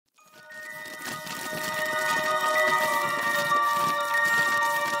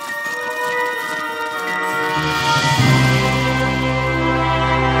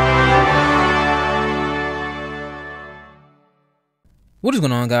What is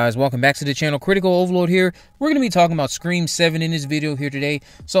going on, guys? Welcome back to the channel. Critical Overlord here. We're going to be talking about Scream 7 in this video here today.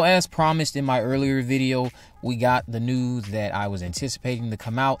 So as promised in my earlier video, we got the news that I was anticipating to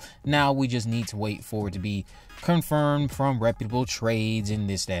come out. Now we just need to wait for it to be confirmed from reputable trades and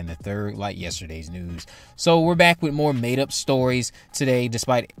this, that, and the third, like yesterday's news. So we're back with more made-up stories today,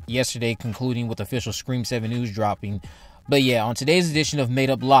 despite yesterday concluding with official Scream 7 news dropping. But yeah, on today's edition of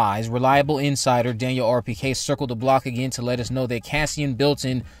Made Up Lies, reliable insider Daniel RPK circled the block again to let us know that Cassian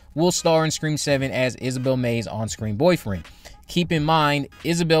Bilton will star in Scream 7 as Isabel May's on-screen boyfriend. Keep in mind,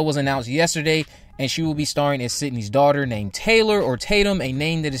 Isabel was announced yesterday, and she will be starring as Sidney's daughter named Taylor or Tatum, a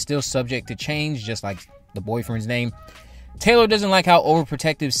name that is still subject to change, just like the boyfriend's name. Taylor doesn't like how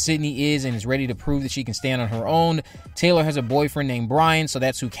overprotective Sidney is and is ready to prove that she can stand on her own. Taylor has a boyfriend named Brian, so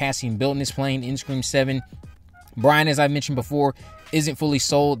that's who Cassian Bilton is playing in Scream 7. Brian, as I mentioned before, isn't fully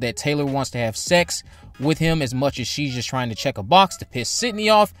sold that Taylor wants to have sex with him as much as she's just trying to check a box to piss Sidney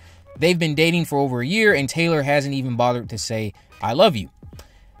off. They've been dating for over a year, and Taylor hasn't even bothered to say, "I love you."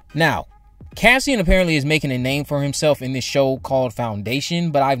 Now, Cassian apparently is making a name for himself in this show called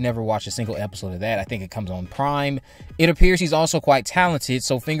Foundation, but I've never watched a single episode of that. I think it comes on Prime. It appears he's also quite talented,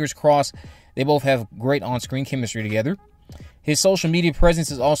 so fingers crossed they both have great on-screen chemistry together. His social media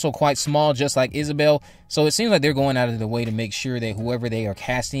presence is also quite small, just like Isabel, so it seems like they're going out of the way to make sure that whoever they are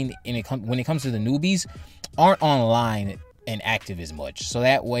casting, when it comes to the newbies, aren't online and active as much. So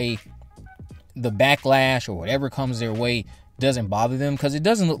that way, the backlash or whatever comes their way doesn't bother them, because it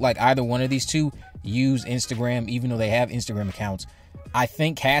doesn't look like either one of these two use Instagram, even though they have Instagram accounts. I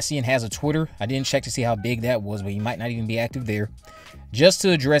think Cassian has a Twitter. I didn't check to see how big that was, but he might not even be active there. Just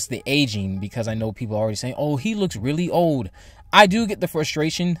to address the aging, because I know people are already saying, oh, he looks really old. I do get the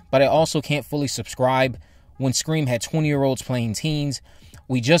frustration, but I also can't fully subscribe when Scream had 20-year-olds playing teens.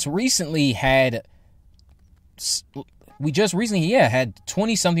 We just recently had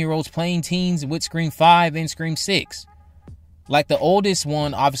 20-something-year-olds playing teens with Scream 5 and Scream 6. Like, the oldest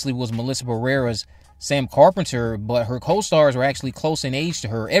one obviously was Melissa Barrera's Sam Carpenter, but her co-stars were actually close in age to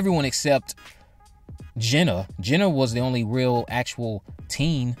her. Everyone except Jenna. Jenna was the only real actual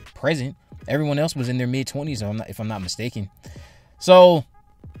teen present. Everyone else was in their mid-20s, if I'm not mistaken. So,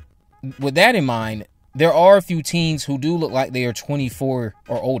 with that in mind, there are a few teens who do look like they are 24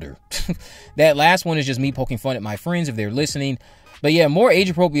 or older. That last one is just me poking fun at my friends if they're listening. But yeah, more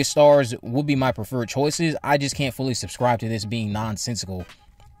age-appropriate stars would be my preferred choices. I just can't fully subscribe to this being nonsensical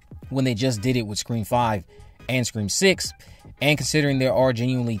when they just did it with Scream 5 and Scream 6. And considering there are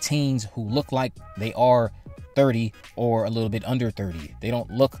genuinely teens who look like they are 30 or a little bit under 30. They don't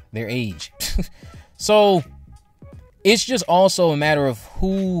look their age. So it's just also a matter of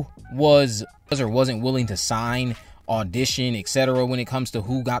who was or wasn't willing to sign, audition, etc. when it comes to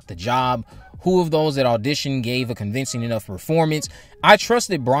who got the job. Who of those that auditioned gave a convincing enough performance? I trust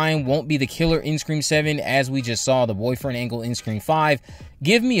that Brian won't be the killer in Scream 7, as we just saw the boyfriend angle in Scream 5.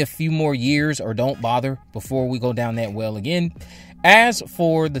 Give me a few more years or don't bother before we go down that well again. As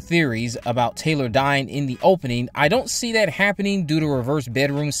for the theories about Taylor dying in the opening, I don't see that happening due to a reverse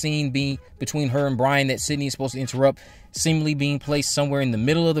bedroom scene being between her and Brian that Sidney is supposed to interrupt, seemingly being placed somewhere in the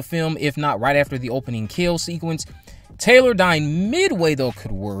middle of the film, if not right after the opening kill sequence. Taylor dying midway, though,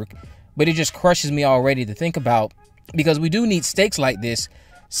 could work, but it just crushes me already to think about, because we do need stakes like this.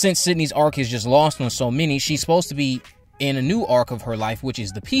 Since Sidney's arc is just lost on so many, she's supposed to be in a new arc of her life, which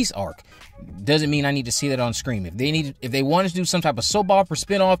is the peace arc. Doesn't mean I need to see that on screen. If they wanted to do some type of soap opera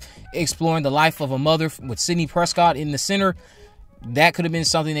spinoff exploring the life of a mother with Sidney Prescott in the center, that could have been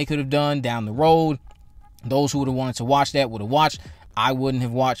something they could have done down the road. Those who would have wanted to watch that would have watched. I wouldn't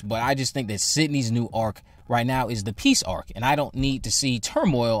have watched, but I just think that Sidney's new arc right now is the peace arc, and I don't need to see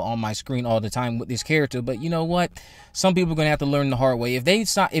turmoil on my screen all the time with this character. But you know what? Some people are going to have to learn the hard way. If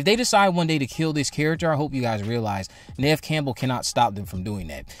they decide one day to kill this character, I hope you guys realize Neve Campbell cannot stop them from doing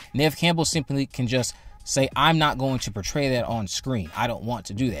that. Neve Campbell simply can just say, I'm not going to portray that on screen. I don't want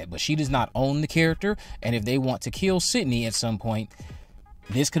to do that. But she does not own the character, and if they want to kill Sidney at some point,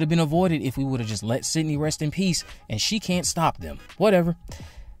 this could have been avoided if we would have just let Sidney rest in peace, and she can't stop them. Whatever.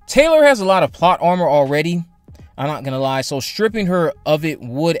 Taylor has a lot of plot armor already, I'm not gonna lie, so stripping her of it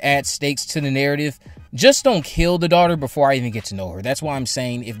would add stakes to the narrative. Just don't kill the daughter before I even get to know her. That's why I'm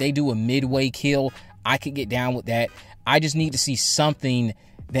saying if they do a midway kill, I could get down with that. I just need to see something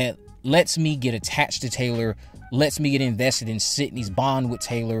that lets me get attached to Taylor, lets me get invested in Sidney's bond with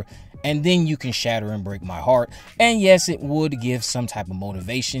Taylor, and then you can shatter and break my heart. And yes, it would give some type of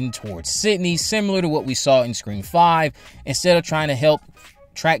motivation towards Sidney, similar to what we saw in Scream 5. Instead of trying to help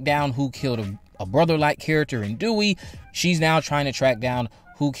track down who killed a brother-like character in Dewey, she's now trying to track down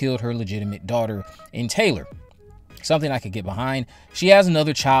who killed her legitimate daughter in Taylor. something I could get behind. She has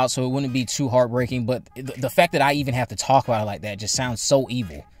another child, so it wouldn't be too heartbreaking, but the fact that I even have to talk about it like that just sounds so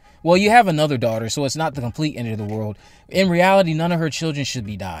evil. Well, you have another daughter, so it's not the complete end of the world. In reality, none of her children should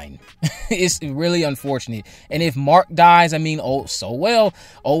be dying. It's really unfortunate. And if Mark dies, I mean, oh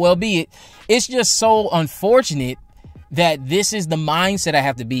well be it. It's just so unfortunate that this is the mindset I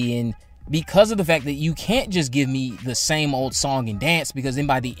have to be in, because of the fact that you can't just give me the same old song and dance, because then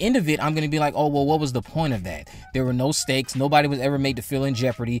by the end of it, I'm going to be like, oh, well, what was the point of that? There were no stakes. Nobody was ever made to feel in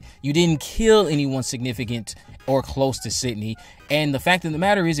jeopardy. You didn't kill anyone significant or close to Sidney. And the fact of the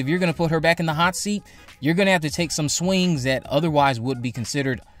matter is, if you're going to put her back in the hot seat, you're going to have to take some swings that otherwise would be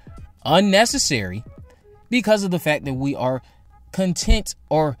considered unnecessary, because of the fact that we are content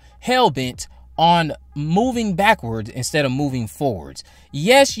or hell-bent on moving backwards instead of moving forwards.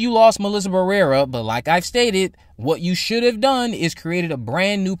 Yes, you lost Melissa Barrera, but like I've stated, what you should have done is created a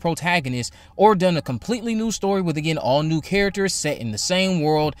brand new protagonist, or done a completely new story with, again, all new characters set in the same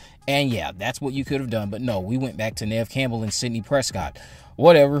world. And yeah, that's what you could have done. But no, we went back to Neve Campbell and Sidney Prescott.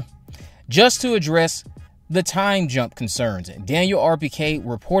 Whatever. Just to address the time jump concerns. Daniel RPK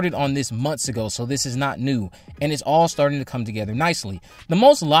reported on this months ago, so this is not new, and it's all starting to come together nicely. The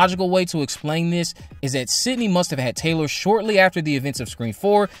most logical way to explain this is that Sidney must have had Taylor shortly after the events of Scream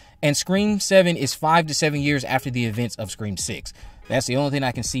 4, and Scream 7 is 5 to 7 years after the events of Scream 6. That's the only thing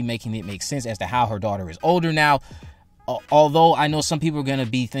I can see making it make sense as to how her daughter is older now. Although I know some people are going to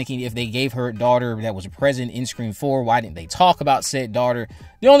be thinking, if they gave her a daughter that was present in Scream 4, why didn't they talk about said daughter?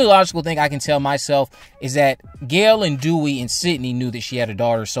 The only logical thing I can tell myself is that Gail and Dewey and Sidney knew that she had a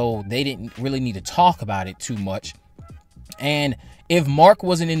daughter, so they didn't really need to talk about it too much. And if Mark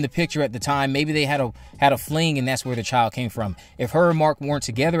wasn't in the picture at the time, maybe they had a fling, and that's where the child came from. If her and Mark weren't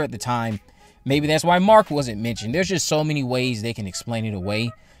together at the time, maybe that's why Mark wasn't mentioned. There's just so many ways they can explain it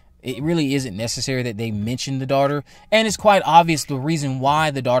away. It really isn't necessary that they mention the daughter. And it's quite obvious the reason why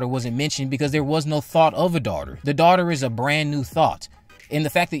the daughter wasn't mentioned, because there was no thought of a daughter. The daughter is a brand new thought. And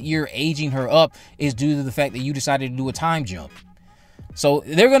the fact that you're aging her up is due to the fact that you decided to do a time jump. So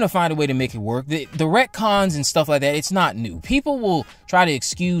they're going to find a way to make it work. The retcons and stuff like that, it's not new. People will try to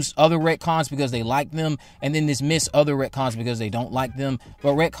excuse other retcons because they like them, and then dismiss other retcons because they don't like them.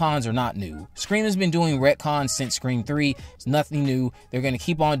 But retcons are not new. Scream has been doing retcons since Scream 3. It's nothing new. They're going to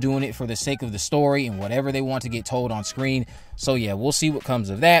keep on doing it for the sake of the story and whatever they want to get told on screen. So yeah, we'll see what comes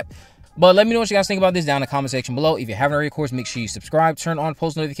of that. But let me know what you guys think about this down in the comment section below. If you haven't already, of course, make sure you subscribe, turn on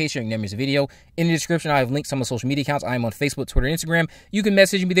post notifications, so you never miss a video. In the description, I have links to my social media accounts. I am on Facebook, Twitter, and Instagram. You can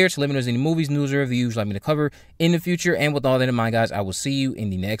message me there to let me know if there's any movies, news, or reviews you'd like me to cover in the future. And with all that in mind, guys, I will see you in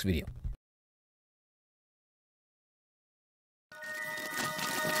the next video.